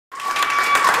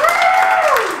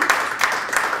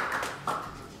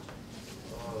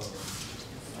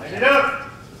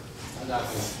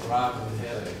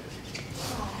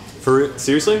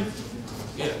Seriously?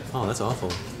 Yeah. Oh, that's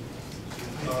awful.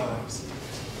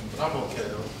 I'm okay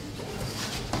though.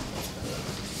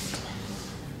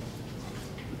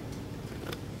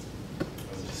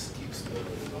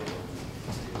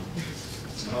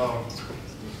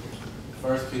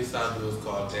 First piece I do is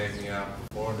called Dancing Out,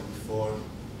 performed it before.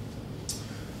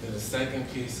 Then the second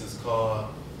piece is called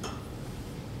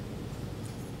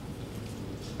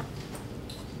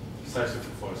Searching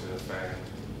for Fortune and Fame.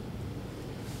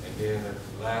 And then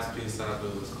the last piece I do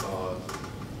is called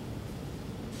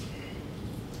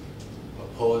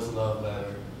A Poet's Love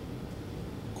Letter,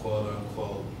 quote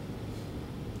unquote,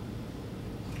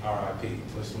 R.I.P.,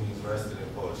 which means rested in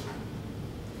poetry.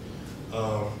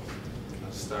 I'll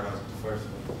start off with the first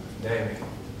one. Damien.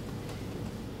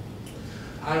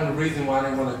 I am the reason why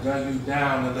they want to gun you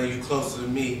down and lay you closer to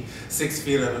me, 6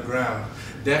 feet on the ground.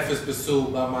 Death is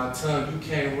pursued by my tongue. You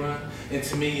can't run, and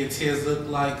to me your tears look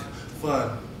like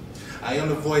fun. I am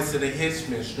the voice of the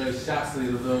hitchman, straight shots to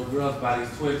the little girl's body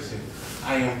twitching.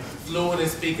 I am fluent in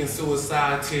speaking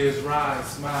suicide, tears rise,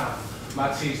 smile.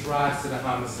 My cheeks rise to the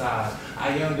homicide. I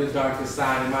am the darkest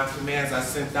side, and my commands I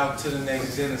sent out to the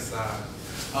next genocide.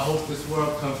 I hope this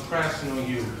world comes crashing on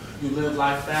you. You live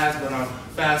life fast, but I'm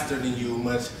faster than you,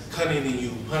 much cunning than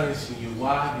you, punishing you.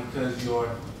 Why? Because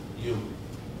you're you.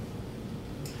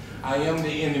 I am the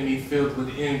enemy filled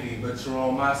with envy, but you're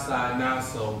on my side now,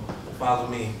 so follow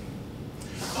me.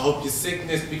 I hope your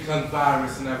sickness becomes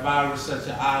virus, and that virus shuts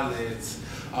your eyelids.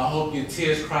 I hope your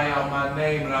tears cry out my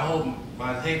name, and I hope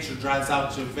my hatred dries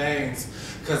out your veins,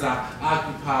 cause I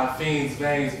occupy fiends'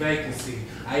 veins vacancy.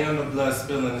 I am the blood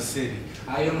spill in the city.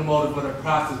 I am the motive of the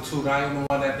prostitute. I am the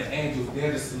one that the angels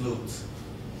dare to salute.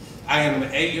 I am an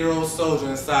 8-year-old soldier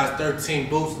in size 13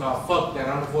 boots. Now fuck that,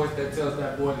 I'm the voice that tells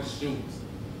that boy to shoot.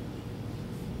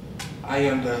 I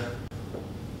am the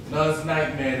nun's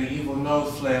nightmare, the evil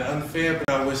nose flare, unfair but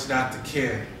I wish not to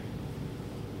care.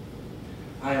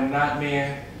 I am not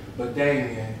man, but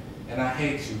Damien, and I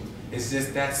hate you. It's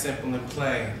just that simple and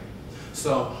plain.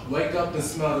 So wake up and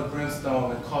smell the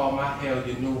brimstone and call my hell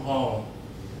your new home.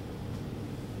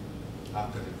 I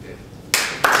could have did it.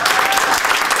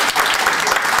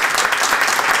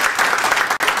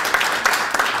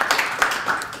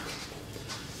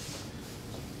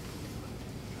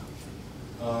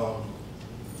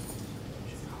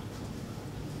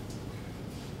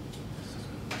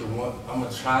 The one I'm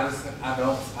gonna try to sing. I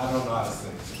don't know how to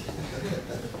sing.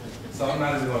 So I'm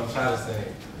not even gonna try to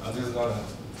sing. I'm just gonna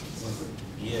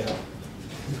yeah.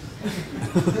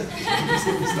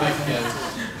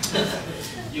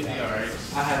 You'll be alright.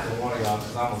 I had to warn y'all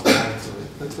because I'm gonna get into it.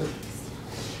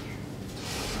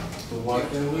 The one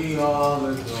thing we all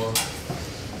adore,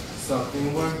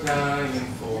 something worth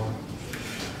dying for.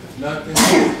 Nothing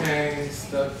but pain,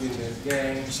 stuck in this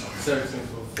game, searching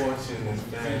for fortune and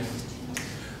fame.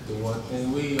 The one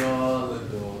thing we all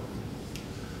adore,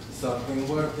 something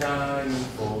worth dying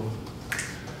for.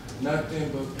 Nothing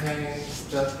but pain,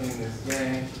 stuck in this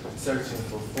game, searching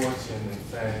for fortune and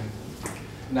fame.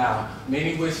 Now,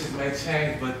 many wishes may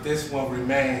change, but this one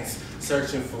remains,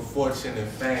 searching for fortune and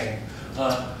fame.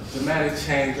 Dramatic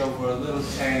change over a little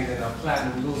change, and a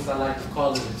platinum loose, I like to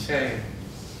call it a chain.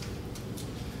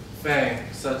 Fame,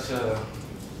 such a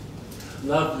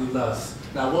lovely lust.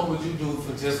 Now, what would you do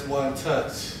for just one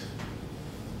touch?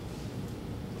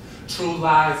 True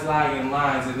lies, lying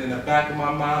lines, and in the back of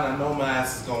my mind, I know my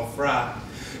ass is gonna fry.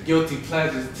 Guilty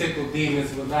pleasures tickle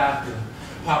demons with laughter.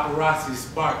 Paparazzi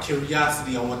spark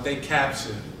curiosity on what they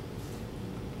capture.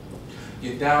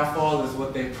 Your downfall is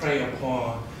what they prey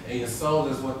upon, and your soul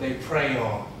is what they prey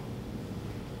on.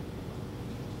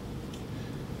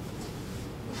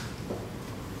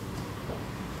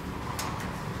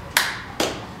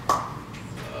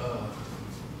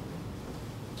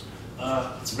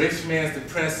 Rich man's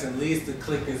depression leads to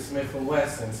clicking Smith &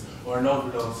 Wessons or an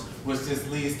overdose, which just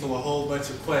leads to a whole bunch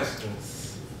of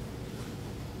questions.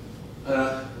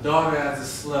 A daughter as a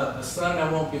slut, a son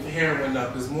that won't give heroin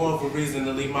up is more of a reason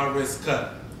to leave my wrist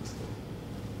cut.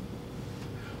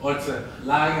 Or to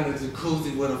lie in the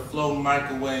jacuzzi with a floating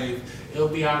microwave. It'll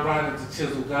be ironic to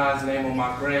chisel God's name on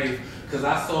my grave, cause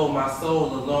I sold my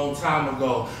soul a long time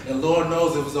ago, and Lord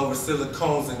knows it was over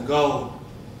silicones and gold.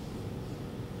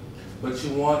 But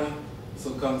you want it, so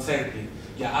come take it.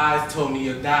 Your eyes told me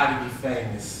you'll die to be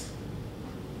famous.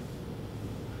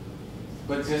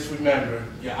 But just remember,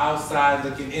 you're outside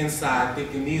looking inside,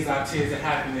 thinking these are tears of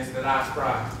happiness that I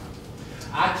cry.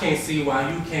 I can't see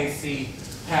why you can't see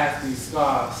past these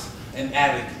scars. An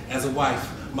addict as a wife,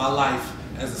 my life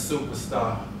as a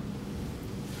superstar.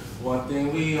 One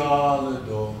thing we all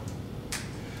adore,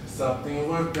 something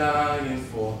worth dying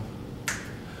for.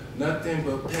 Nothing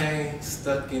but pain,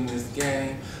 stuck in this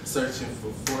game, searching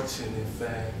for fortune and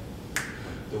fame.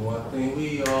 The one thing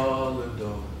we all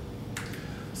adore,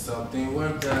 something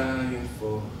worth dying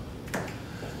for.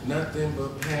 Nothing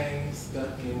but pain,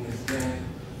 stuck in this game,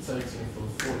 searching for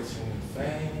fortune and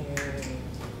fame.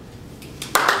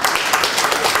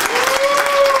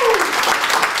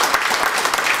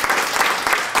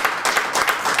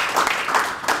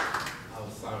 I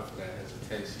was sorry for that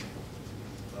hesitation.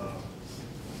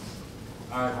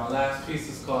 Alright, my last piece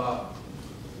is called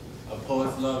A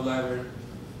Poet's Love Letter,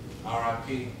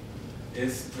 R.I.P.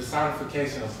 It's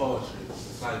personification of poetry.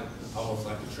 It's like almost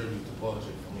like a tribute to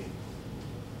poetry for me.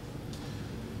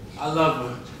 I love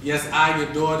her. Yes, I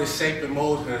adore to shape and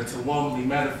mold her to womanly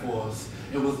metaphors.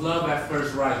 It was love at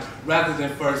first sight, rather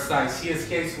than first sight. She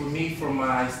escapes with me from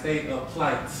my state of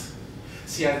plight.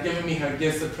 She has given me her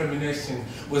gifts of premonition,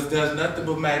 which does nothing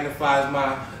but magnifies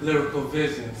my lyrical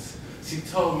visions. She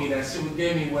told me that she would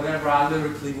give me whatever I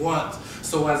lyrically want.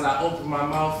 So as I open my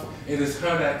mouth, it is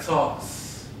her that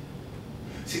talks.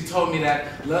 She told me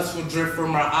that lust would drip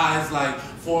from her eyes like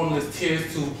formless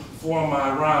tears to form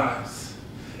my rhymes.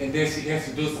 And then she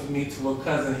introduces me to her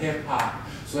cousin hip hop.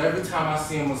 So every time I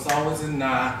see him, it's always a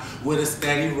nod with a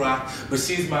steady rock. But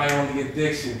she's my only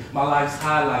addiction, my life's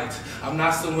highlight. I'm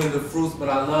not so into fruits, but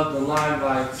I love the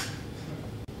limelight.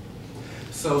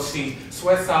 So she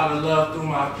sweats out her love through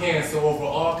my pen, so over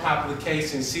all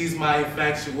complications, she's my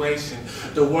infatuation.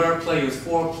 The wordplay is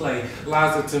foreplay,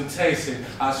 lines of temptation.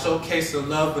 I showcase her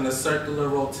love in a circular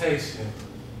rotation.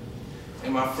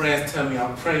 And my friends tell me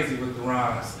I'm crazy with the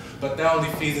rhymes, but that only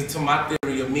feeds into my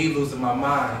theory of me losing my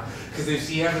mind. Cause if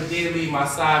she ever did leave my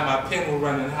side, my pen would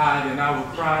run and hide, and I would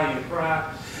cry and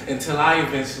cry until I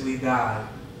eventually died.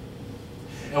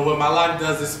 And when my life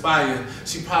does inspire,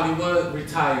 she probably would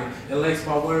retire and lace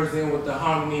my words in with the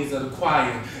harmonies of the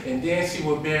choir. And then she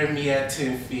would bury me at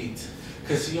 10 feet.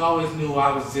 Cause she always knew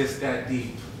I was just that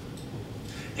deep.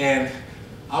 And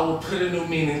I will put a new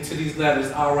meaning to these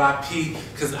letters, R.I.P.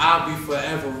 Cause I'll be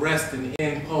forever resting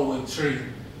in poetry.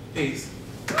 Peace.